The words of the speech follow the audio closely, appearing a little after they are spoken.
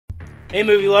Hey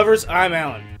movie lovers, I'm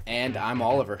Alan. And I'm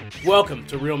Oliver. Welcome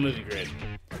to Real Movie Grid.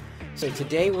 So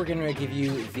today we're going to give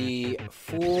you the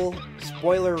full,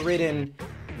 spoiler-ridden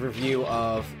review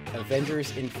of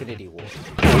Avengers Infinity War.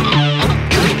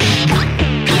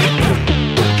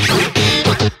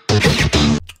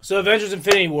 So Avengers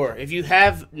Infinity War. If you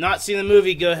have not seen the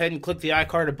movie, go ahead and click the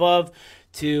iCard above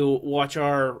to watch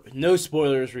our no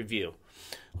spoilers review.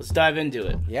 Let's dive into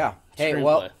it. Yeah. Hey,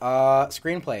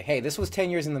 screenplay. Hey, this was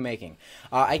 10 years in the making.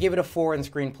 I gave it a 4 in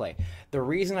screenplay. The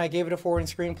reason I gave it a 4 in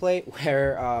screenplay,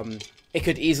 where it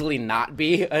could easily not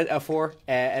be a 4,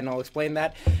 and I'll explain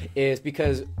that, is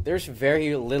because there's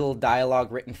very little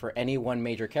dialogue written for any one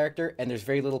major character, and there's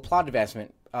very little plot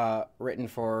advancement written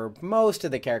for most of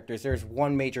the characters. There's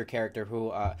one major character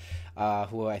who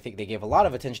I think they gave a lot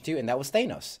of attention to, and that was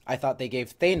Thanos. I thought they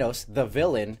gave Thanos, the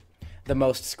villain, the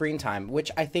most screen time, which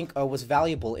I think was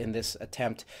valuable in this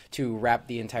attempt to wrap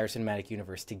the entire cinematic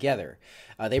universe together.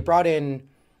 They brought in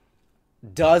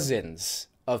dozens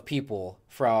of people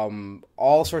from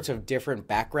all sorts of different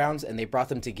backgrounds, and they brought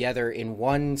them together in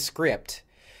one script,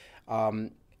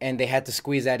 and they had to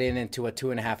squeeze that into a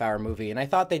 2.5-hour movie. And I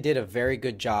thought they did a very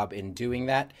good job in doing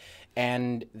that,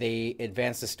 and they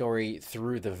advanced the story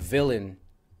through the villain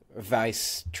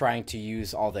vice trying to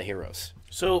use all the heroes.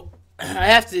 So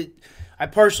I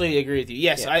partially agree with you.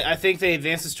 Yes, yeah. I think they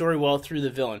advanced the story well through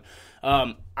the villain.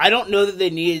 I don't know that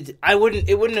they needed.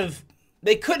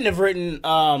 They couldn't have written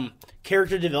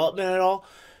character development at all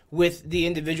with the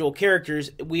individual characters.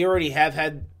 We already have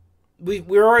had.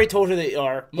 We're already told who they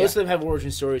are. Most of them have origin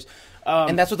stories,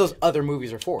 and that's what those other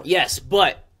movies are for. Yes,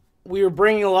 but we were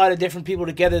bringing a lot of different people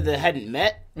together that hadn't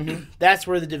met. Mm-hmm. That's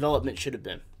where the development should have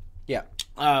been. Yeah.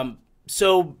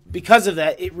 So because of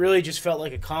that, it really just felt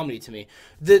like a comedy to me.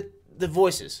 The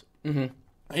voices,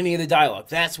 any of the dialogue,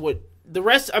 that's what the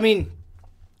rest. I mean,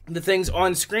 the things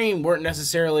on screen weren't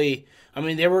necessarily. I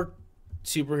mean, they were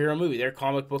superhero movie, they're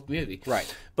comic book movie,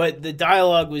 right? But the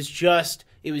dialogue was just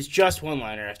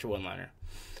one-liner after one-liner.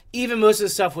 Even most of the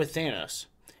stuff with Thanos,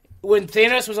 when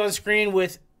Thanos was on screen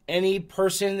with any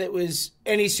person that was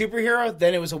any superhero,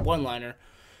 then it was a one-liner.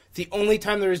 The only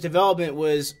time there was development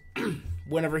was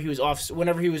whenever he was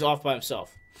off by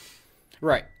himself.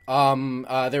 Right.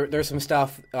 There's some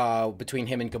stuff between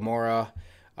him and Gamora,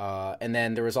 and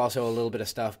then there was also a little bit of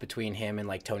stuff between him and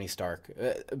like Tony Stark.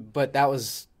 But that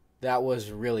was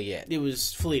really it. It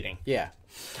was fleeting. Yeah.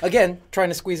 Again, trying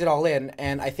to squeeze it all in,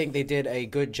 and I think they did a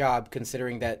good job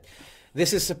considering that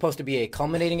this is supposed to be a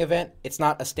culminating event. It's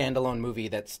not a standalone movie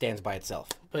that stands by itself.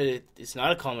 But it's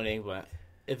not a culminating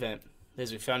event,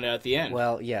 as we found out at the end.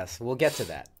 Well, yes, we'll get to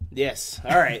that. Yes.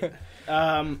 All right.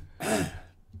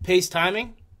 Pace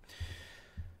timing.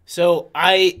 So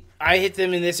I hit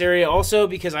them in this area also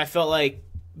because I felt like,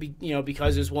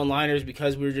 because there's one-liners,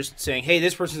 because we were just saying, hey,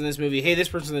 this person's in this movie, hey, this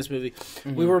person's in this movie.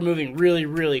 Mm-hmm. We were moving really,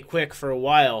 really quick for a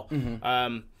while.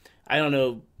 Mm-hmm. I don't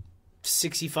know,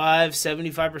 65,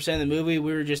 75% of the movie,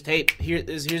 we were just, hey,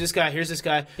 here's this guy, here's this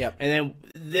guy. Yep. And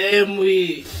then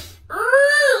we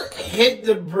hit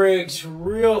the brakes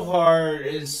real hard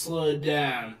and slowed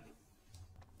down.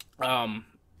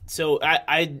 So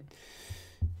I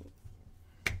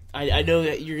know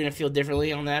that you're gonna feel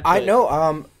differently on that. But... I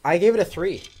know. I gave it a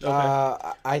 3.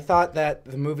 Okay. I thought that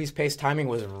the movie's pace timing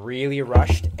was really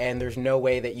rushed, and there's no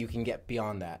way that you can get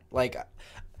beyond that.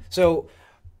 So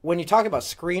when you talk about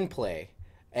screenplay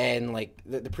and like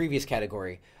the previous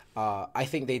category, I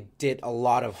think they did a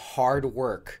lot of hard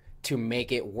work to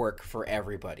make it work for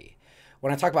everybody.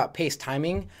 When I talk about pace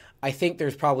timing, I think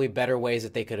there's probably better ways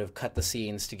that they could have cut the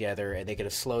scenes together and they could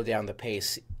have slowed down the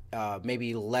pace,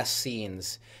 maybe less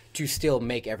scenes to still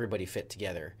make everybody fit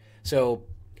together. So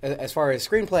as far as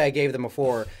screenplay, I gave them a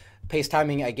 4. Pace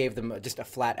timing, I gave them just a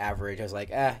flat average. I was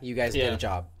like, you guys did a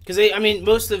job. Because,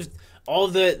 most of all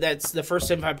of that's the first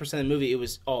 75% of the movie, it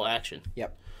was all action.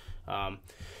 Yep. All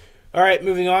right,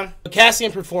 moving on. Casting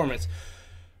and performance.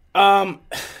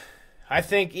 I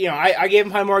think, I gave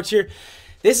them high marks here.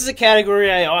 This is a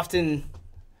category I often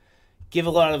give a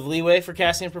lot of leeway for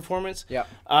casting and performance. Yeah.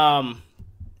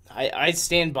 I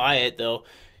stand by it, though.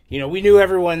 We knew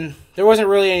everyone. There wasn't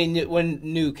really any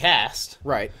new cast.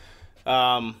 Right.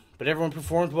 But everyone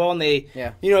performed well, and they,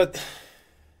 yeah.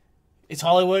 It's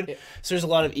Hollywood, so there's a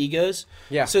lot of egos.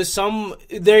 Yeah. So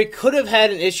they could have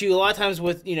had an issue a lot of times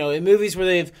with, in movies where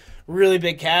they have really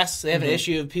big casts, they have an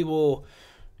issue of people,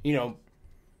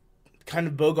 kind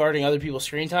of bogarting other people's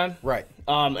screen time. Right.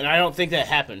 And I don't think that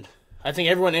happened. I think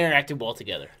everyone interacted well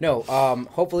together. No,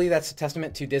 hopefully that's a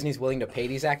testament to Disney's willing to pay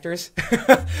these actors.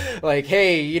 Like,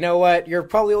 hey, you know what? You're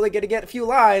probably only going to get a few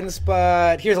lines,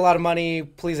 but here's a lot of money.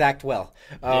 Please act well.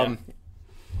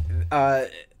 I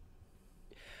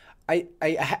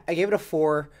gave it a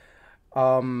 4.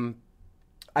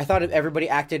 I thought everybody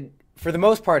acted for the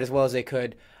most part as well as they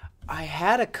could. I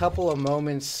had a couple of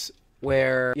moments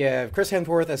where, yeah, Chris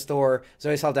Hemsworth as Thor,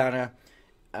 Zoe Saldana.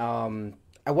 I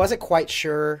wasn't quite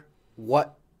sure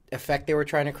what effect they were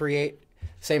trying to create.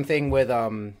 Same thing with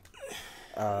I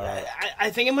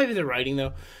think it might be the writing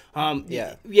though.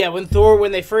 Yeah.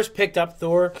 When they first picked up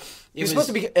Thor, he was supposed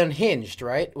to be unhinged,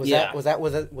 right? Was Yeah. that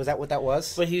what that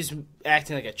was? But he's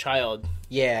acting like a child.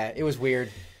 Yeah, it was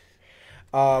weird.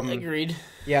 Agreed.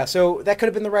 Yeah, so that could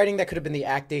have been the writing, that could have been the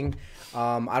acting.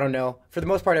 I don't know. For the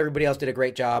most part, everybody else did a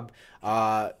great job.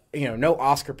 No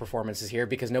Oscar performances here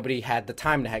because nobody had the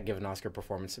time to give an Oscar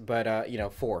performance. But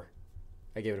 4.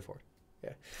 I gave it a 4.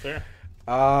 Yeah. Fair.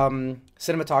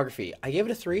 Cinematography. I gave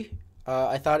it a 3.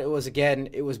 I thought it was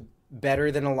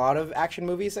better than a lot of action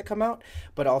movies that come out,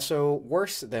 but also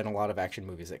worse than a lot of action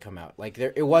movies that come out. Like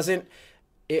it wasn't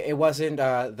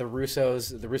the Russo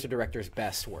director's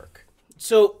best work.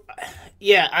 So,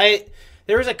 yeah,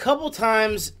 there was a couple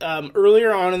times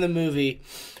earlier on in the movie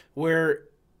where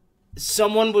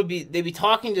they'd be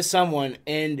talking to someone,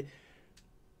 and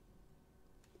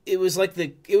it was like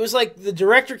the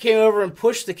director came over and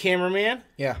pushed the cameraman.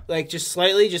 Yeah. Like just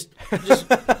slightly, just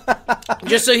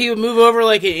so he would move over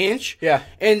like an inch. Yeah.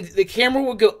 And the camera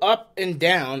would go up and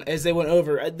down as they went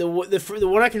over. The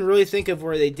one I can really think of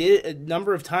where they did it a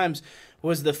number of times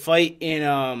was the fight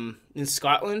in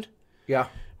Scotland. Yeah.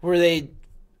 Where they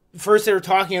were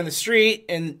talking on the street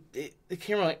and the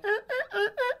camera like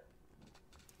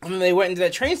and then they went into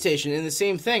that train station and the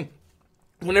same thing.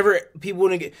 Whenever people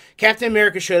wouldn't get Captain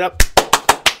America showed up.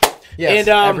 Yes, and,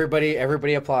 everybody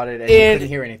applauded and you couldn't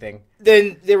hear anything.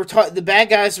 Then they were the bad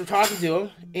guys were talking to him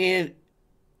and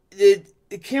the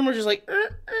camera just like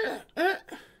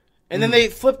and then they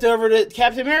flipped over to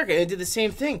Captain America and did the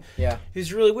same thing. Yeah. It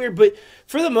was really weird, but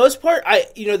for the most part,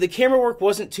 the camera work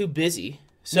wasn't too busy.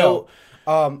 So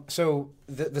so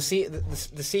the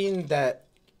scene that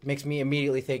makes me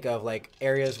immediately think of like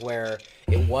areas where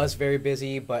it was very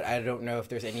busy, but I don't know if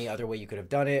there's any other way you could have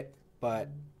done it, but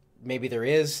maybe there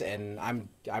is, and I'm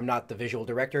not the visual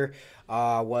director,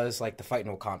 was like the fight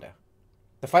in Wakanda.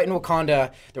 The fight in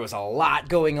Wakanda, there was a lot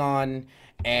going on,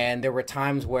 and there were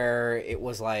times where it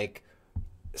was like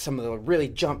some of the really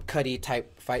jump cutty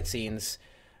type fight scenes.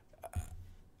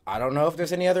 I don't know if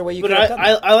there's any other way you could have done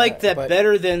that. I like that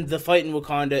better than the fight in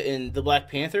Wakanda in the Black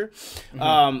Panther.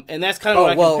 Mm-hmm. And that's kind of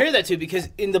what I compare that to, because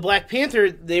in the Black Panther,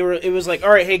 it was like, all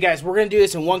right, hey guys, we're going to do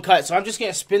this in one cut, so I'm just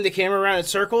going to spin the camera around in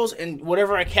circles, and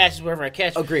whatever I catch is whatever I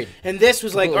catch. Agreed. And this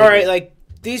was like, all right, like,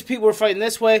 these people were fighting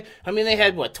this way. I mean, they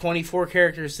had, 24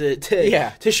 characters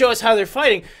to show us how they're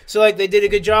fighting. So, like, they did a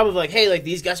good job of, like, hey, like,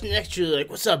 these guys next to you, like,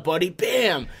 what's up, buddy?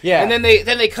 Bam! Yeah. And then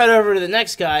they cut over to the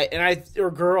next guy,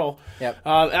 or girl. Yep.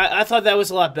 I thought that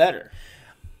was a lot better.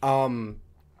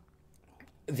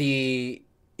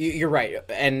 You're right.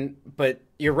 But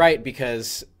you're right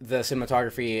because the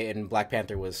cinematography in Black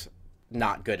Panther was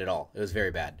not good at all. It was very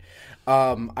bad.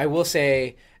 I will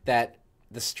say that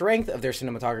the strength of their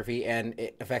cinematography, and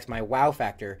it affects my wow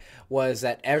factor, was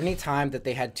that any time that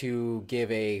they had to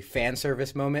give a fan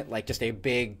service moment, like just a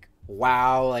big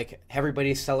wow, like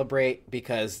everybody celebrate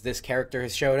because this character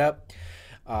has showed up,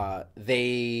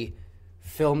 they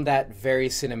filmed that very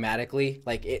cinematically.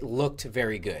 Like, it looked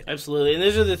very good. Absolutely. And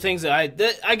those are the things that I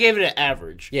gave it an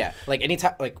average. Yeah. Like,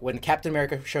 anytime, like when Captain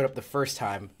America showed up the first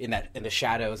time in the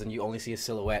shadows and you only see a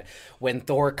silhouette, when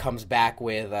Thor comes back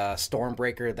with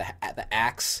Stormbreaker, the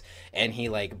axe, and he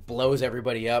like blows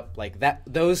everybody up, like that,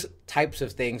 those types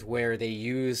of things where they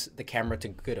use the camera to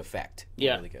good effect.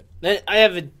 Yeah. Really good. I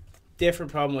have a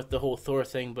different problem with the whole Thor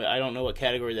thing, but I don't know what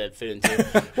category that fit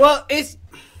into. Well, it's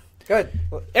good.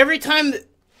 Every time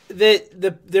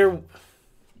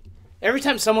every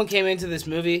time someone came into this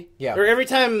movie, yeah, or every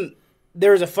time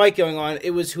there was a fight going on, it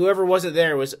was whoever wasn't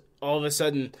there was all of a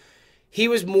sudden he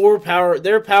was more power.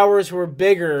 Their powers were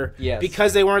bigger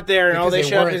because they weren't there, and all they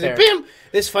showed up is like, bam!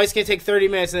 This fight's gonna take 30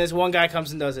 minutes, and this one guy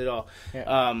comes and does it all.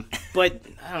 Yeah. But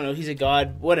I don't know. He's a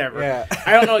god. Whatever. Yeah.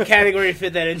 I don't know what category to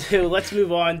fit that into. Let's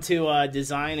move on to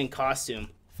design and costume.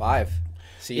 5.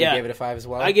 So you gave it a 5 as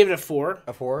well? I gave it a 4.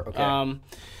 A 4? Okay.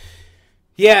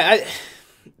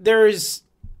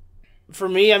 For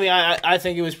me, I mean, I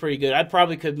think it was pretty good. I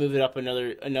probably could move it up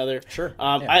another. Sure.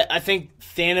 I think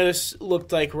Thanos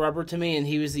looked like rubber to me, and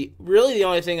he was the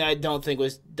only thing I don't think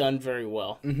was done very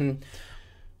well.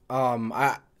 Mm-hmm.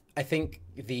 I think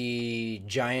the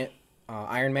giant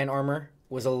Iron Man armor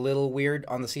was a little weird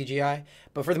on the CGI,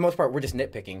 but for the most part, we're just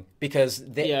nitpicking because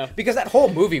because that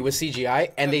whole movie was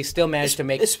CGI, and they still managed to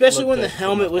make especially when the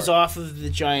helmet was off of the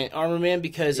giant armor man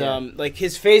because like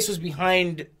his face was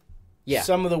behind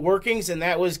some of the workings, and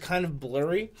that was kind of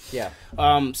blurry. Yeah.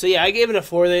 So yeah, I gave it a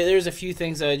 4. There's a few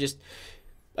things that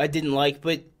I didn't like,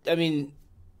 but I mean,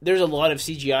 there's a lot of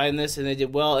CGI in this, and they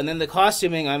did well. And then the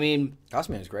costuming, I mean,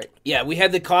 costuming was great. Yeah, we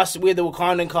had the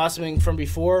Wakandan costuming from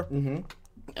before. Mm-hmm.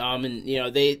 And you know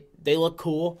they look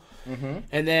cool,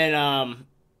 and then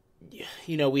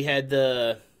you know we had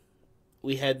the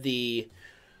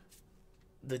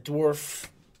dwarf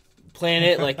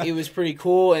planet, like it was pretty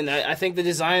cool, and I think the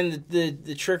design,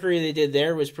 the trickery they did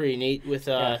there was pretty neat with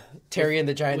Terry and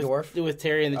the giant dwarf. With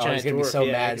Terry and the giant dwarf. He's gonna be so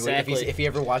mad exactly. if he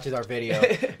ever watches our video,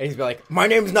 and he's be like, "My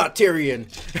name's not Tyrion."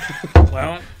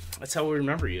 Well, that's how we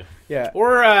remember you. Yeah.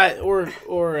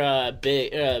 Or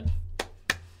big.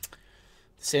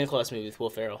 Santa Claus movie with Will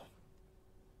Ferrell.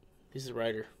 He's the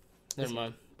writer. Never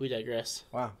mind. We digress.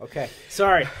 Wow. Okay.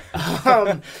 Sorry.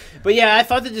 But yeah, I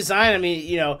thought the design, I mean,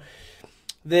 you know,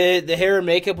 the hair and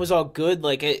makeup was all good.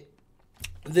 Like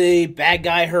the bad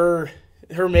guy, her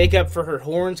makeup for her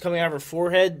horns coming out of her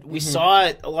forehead, we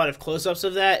saw a lot of close-ups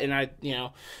of that, and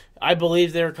I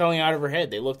believe they were coming out of her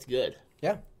head. They looked good.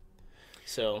 Yeah.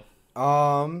 So.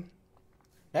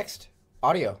 Next,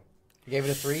 audio. You gave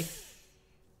it a 3.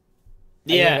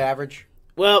 Yeah. Average.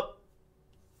 Well,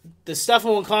 the stuff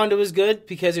in Wakanda was good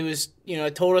because it was, you know,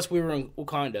 it told us we were in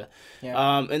Wakanda.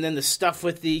 Yeah. And then the stuff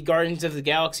with the Guardians of the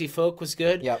Galaxy folk was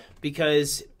good. Yep.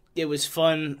 Because it was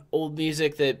fun, old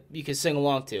music that you could sing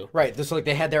along to. Right. So like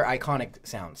they had their iconic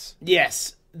sounds.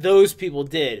 Yes, those people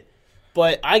did.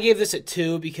 But I gave this a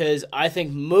 2 because I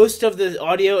think most of the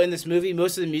audio in this movie,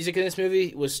 most of the music in this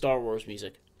movie was Star Wars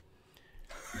music.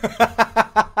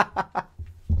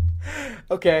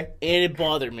 Okay. And it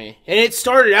bothered me. And it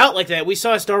started out like that. We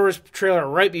saw a Star Wars trailer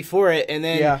right before it, and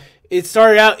then it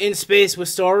started out in space with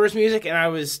Star Wars music, and I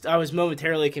was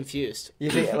momentarily confused. You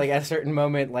think, like, at a certain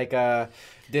moment, like,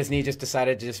 Disney just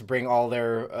decided to just bring all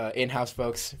their in-house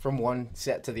folks from one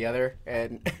set to the other,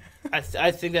 and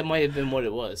I think that might have been what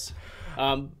it was.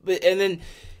 And then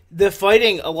the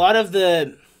fighting, a lot of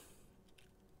they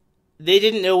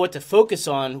didn't know what to focus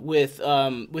on with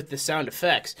the sound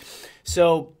effects.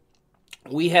 So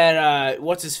we had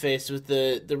what's his face with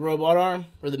the robot arm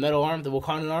or the metal arm, the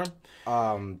Wakandan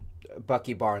arm.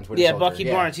 Bucky Barnes. Bucky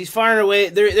Barnes. He's firing away.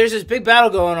 There's this big battle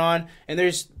going on, and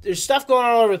there's stuff going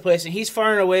on all over the place, and he's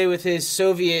firing away with his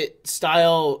Soviet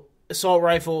style assault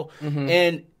rifle,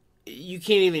 and you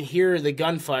can't even hear the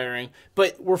gun firing,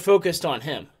 but we're focused on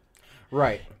him.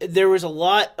 Right. There was a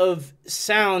lot of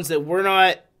sounds that were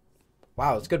not.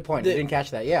 Wow, it's a good point. You didn't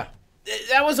catch that. Yeah.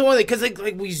 That was the one thing, because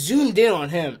like we zoomed in on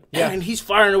him, and he's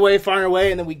firing away,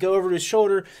 and then we go over to his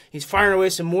shoulder, he's firing away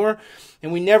some more,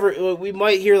 and we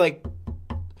might hear like,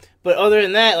 but other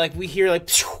than that, like we hear like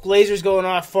lasers going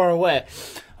off far away,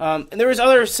 and there was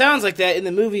other sounds like that in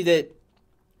the movie that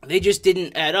they just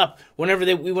didn't add up. Whenever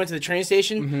we went to the train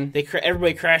station,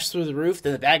 everybody crashed through the roof,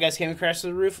 then the bad guys came and crashed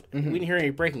through the roof. We didn't hear any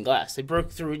breaking glass. They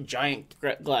broke through a giant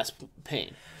glass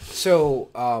pane. So,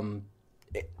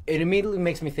 it immediately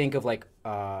makes me think of like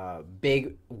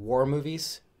big war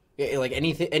movies, like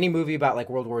any movie about like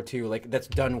World War II, like that's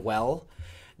done well.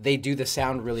 They do the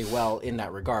sound really well in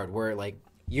that regard, where like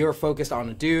you're focused on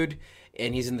a dude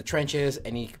and he's in the trenches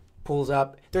and he pulls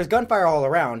up. There's gunfire all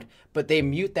around, but they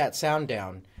mute that sound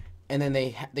down, and then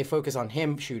they focus on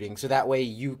him shooting, so that way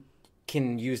you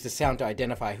can use the sound to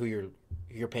identify who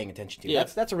you're paying attention to. Yeah.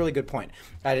 That's a really good point.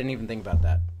 I didn't even think about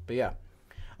that, but yeah.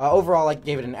 Overall, I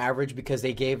gave it an average because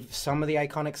they gave some of the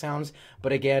iconic sounds.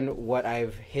 But again, what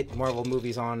I've hit Marvel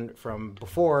movies on from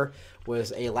before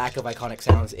was a lack of iconic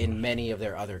sounds in many of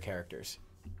their other characters.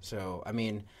 So, I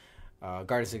mean,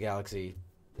 Guardians of the Galaxy.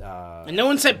 And no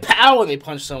one said pow when they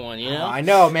punched someone, you know? I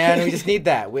know, man. We just need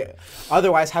that.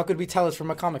 Otherwise, how could we tell it's from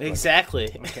a comic book?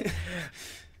 Exactly. Okay.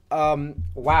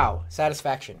 Wow.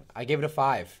 Satisfaction. I gave it a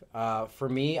 5. For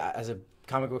me, as a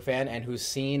comic book fan and who's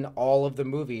seen all of the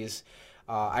movies,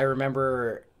 I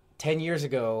remember 10 years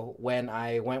ago when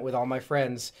I went with all my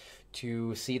friends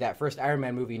to see that first Iron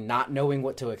Man movie, not knowing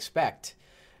what to expect,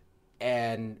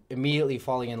 and immediately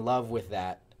falling in love with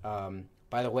that.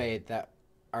 By the way, that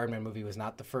Iron Man movie was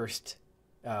not the first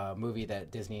movie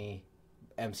that Disney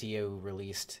MCU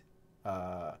released.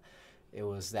 It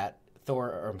was that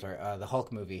the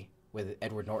Hulk movie with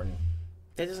Edward Norton.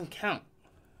 That doesn't count.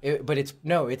 It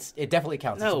definitely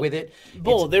counts. No, it's with it.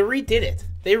 Bull, they redid it.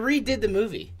 They redid the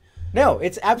movie. No,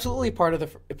 it's absolutely part of the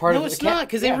No, it's not,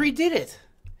 because they redid it.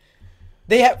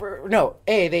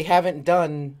 They haven't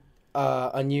done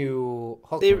a new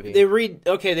Hulk They movie. they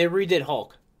redid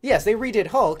Hulk. Yes, they redid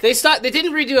Hulk. They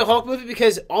didn't redo a Hulk movie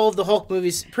because all of the Hulk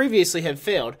movies previously have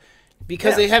failed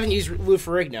because they haven't used Lou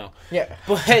Ferrigno. Yeah.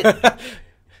 But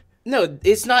no,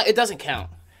 it's not. It doesn't count.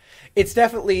 It's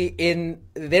definitely in.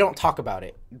 They don't talk about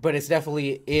it, but it's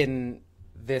definitely in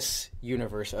this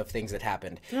universe of things that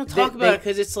happened. They don't talk about it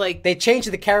because it's like they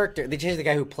changed the character. They changed the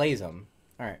guy who plays him.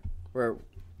 All right, we're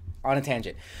on a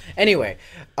tangent. Anyway,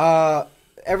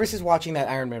 ever since watching that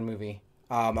Iron Man movie,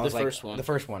 I was like, the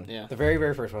first one, yeah, the very,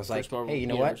 very first one. I was like, hey, you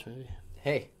know what? Movie.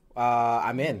 Hey,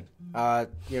 I'm in.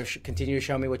 Continue to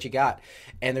show me what you got.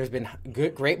 And there's been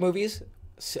great movies,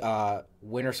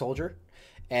 Winter Soldier,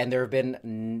 and there have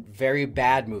been very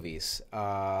bad movies,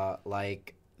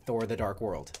 like Thor: The Dark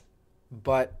World.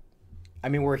 But I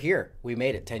mean, we're here. We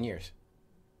made it 10 years.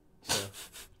 So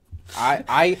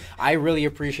I really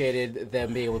appreciated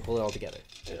them being able to pull it all together.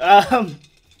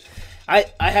 I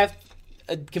have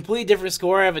a completely different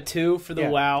score. I have a 2 for the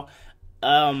WoW.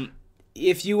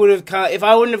 If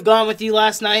I wouldn't have gone with you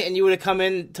last night and you would have come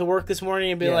in to work this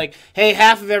morning and been like, hey,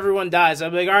 half of everyone dies, I'd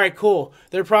be like, all right, cool.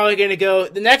 They're probably going to go,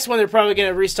 the next one, they're probably going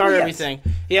to restart everything.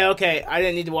 Yeah, okay. I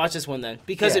didn't need to watch this one then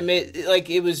because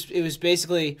it was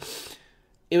basically,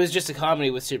 it was just a comedy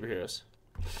with superheroes.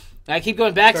 And I keep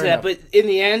going back to that, but in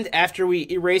the end, after we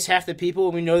erase half the people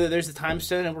and we know that there's a time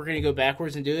stone and we're going to go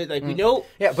backwards and do it, like we know.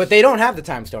 Yeah, but they don't have the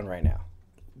time stone right now.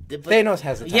 But Thanos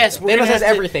has the time stone. Thanos has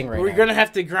everything right now. We're going to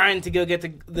have to grind to go get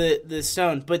the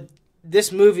stone. But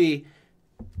this movie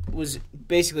was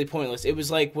basically pointless. It was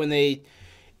like when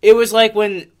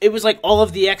all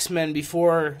of the X-Men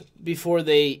before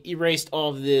they erased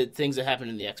all of the things that happened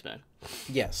in the X-Men.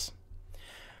 Yes.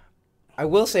 I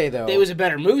will say though, it was a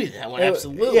better movie than that one,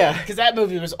 absolutely. Yeah, because that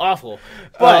movie was awful.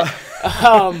 But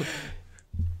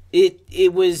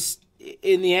it was,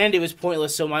 in the end, it was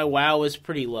pointless. So my WoW was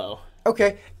pretty low.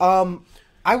 Okay,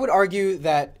 I would argue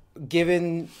that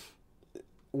within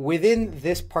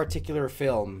this particular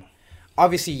film,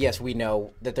 obviously, yes, we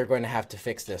know that they're going to have to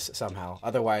fix this somehow.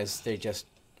 Otherwise, they just,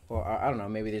 well, I don't know,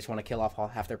 maybe they just want to kill off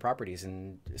half their properties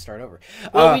and start over.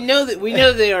 Well, we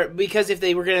know they are, because if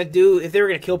they were going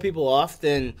to kill people off,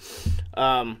 then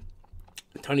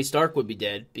Tony Stark would be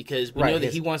dead, because we know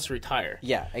that he wants to retire.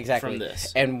 Yeah, exactly. From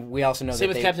this, and we also know same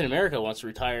with Captain America wants to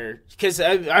retire, because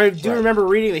I do remember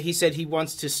reading that he said he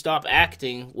wants to stop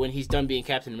acting when he's done being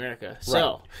Captain America.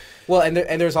 So, well, and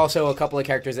there's also a couple of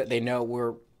characters that they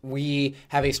know we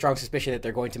have a strong suspicion that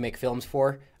they're going to make films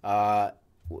for.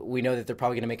 We know that they're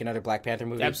probably going to make another Black Panther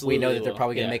movie. Absolutely, we know that they're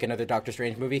probably going to make another Doctor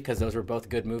Strange movie, because those were both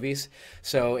good movies.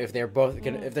 So if they're going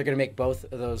to make both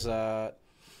of those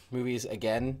movies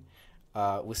again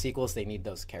with sequels, they need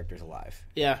those characters alive.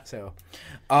 Yeah. So,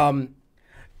 I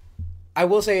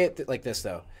will say it like this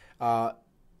though.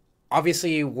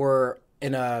 Obviously, we're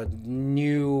in a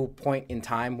new point in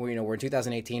time where we're in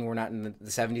 2018. We're not in the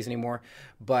 70s anymore,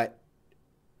 but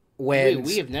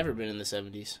we have never been in the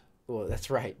 70s. Well, that's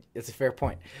right. It's a fair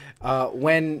point.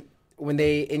 When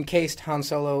they encased Han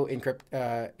Solo in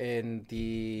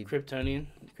the Kryptonian,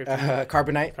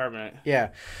 carbonite.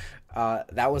 Yeah,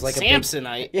 that was like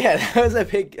Samsonite.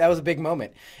 That was a big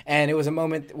moment, and it was a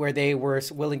moment where they were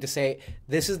willing to say,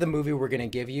 "This is the movie we're going to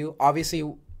give you." Obviously,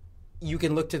 you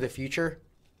can look to the future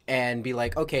and be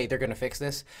like, "Okay, they're going to fix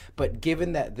this," but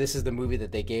given that this is the movie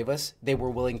that they gave us, they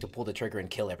were willing to pull the trigger and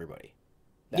kill everybody.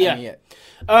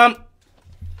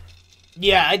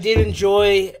 Yeah, I did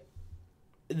enjoy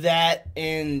that,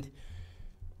 and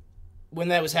when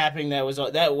that was happening, that was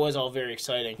all very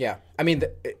exciting. Yeah, I mean,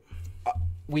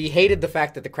 we hated the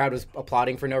fact that the crowd was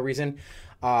applauding for no reason.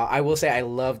 I will say I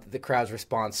loved the crowd's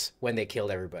response when they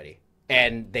killed everybody,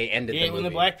 and they ended the movie. When the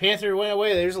Black Panther went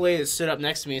away, there's a lady that stood up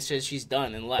next to me and said she's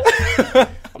done and left.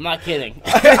 I'm not kidding.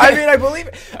 I mean, I believe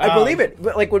it. I believe it.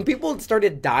 But like when people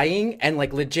started dying and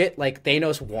like legit, like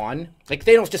Thanos won, like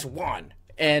Thanos just won.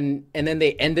 And then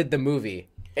they ended the movie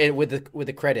with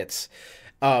the credits.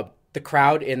 The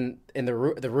crowd in the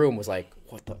room was like,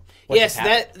 "What the?" Yes,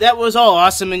 that was all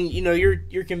awesome, and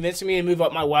you're convincing me to move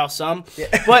up my WoW sum,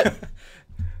 but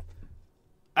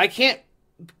I can't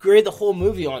grade the whole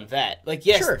movie on that. Like,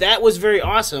 yes, that was very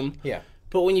awesome. Yeah,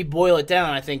 but when you boil it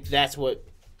down, I think that's what.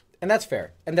 And that's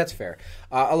fair.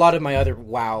 A lot of my other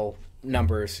WoW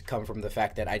numbers come from the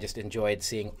fact that I just enjoyed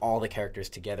seeing all the characters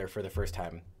together for the first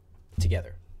time.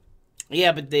 Together.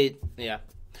 Yeah, but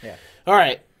All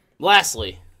right.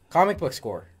 Lastly, comic book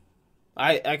score.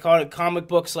 I call it comic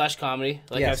book / comedy.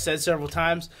 Like I've said several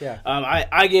times. Yeah.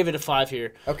 I gave it a 5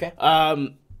 here. Okay.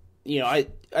 I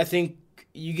think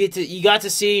you got to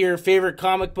see your favorite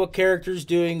comic book characters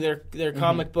doing their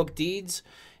comic book deeds,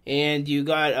 and you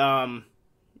got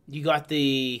you got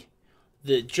the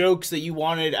jokes that you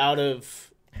wanted out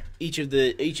of each of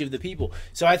the people.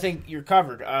 So I think you're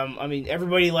covered. I mean,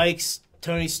 everybody likes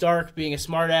Tony Stark being a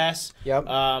smartass.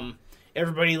 Yep.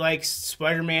 Everybody likes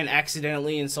Spider-Man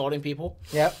accidentally insulting people.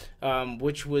 Yep.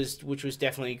 Which was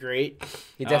definitely great.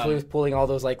 He definitely was pulling all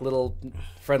those like little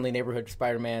friendly neighborhood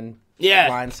Spider-Man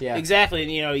lines. Yeah. Exactly.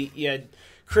 And you had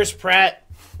Chris Pratt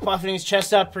puffing his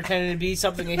chest up, pretending to be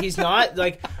something that he's not.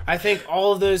 Like, I think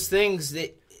all of those things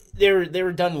they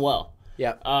were done well.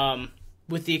 Yeah.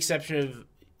 With the exception of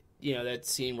that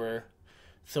scene where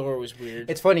Thor was weird.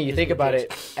 It's funny you think about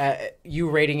it. You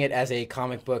rating it as a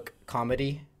comic book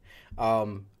comedy.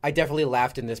 I definitely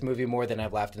laughed in this movie more than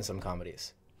I've laughed in some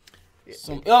comedies.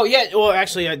 Oh yeah, well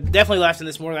actually, I definitely laughed in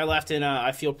this more than I laughed in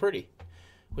I Feel Pretty,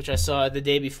 which I saw the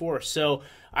day before. So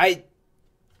I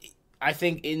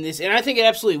think in this, and I think it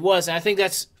absolutely was, and I think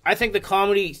the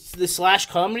comedy, the slash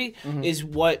comedy, is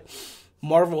what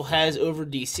Marvel has over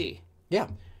DC. Yeah,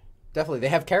 definitely. They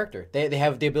have character. They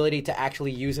have the ability to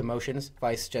actually use emotions,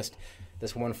 vice just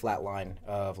this one flat line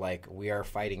of like, we are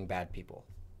fighting bad people.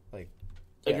 Like,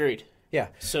 yeah. Agreed. Yeah.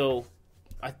 So,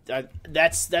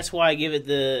 that's why I give it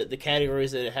the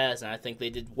categories that it has, and I think they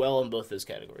did well in both those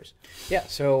categories. Yeah.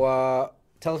 So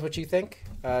tell us what you think.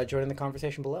 Join in the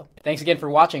conversation below. Thanks again for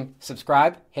watching.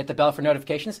 Subscribe, hit the bell for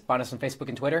notifications, find us on Facebook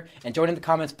and Twitter, and join in the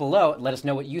comments below and let us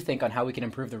know what you think on how we can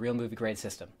improve the Real Movie Grade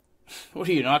system. What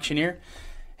are you, an auctioneer?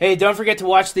 Hey, don't forget to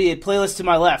watch the playlist to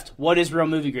my left. What is Real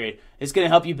Movie Grade? It's going to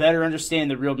help you better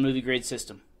understand the Real Movie Grade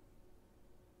system.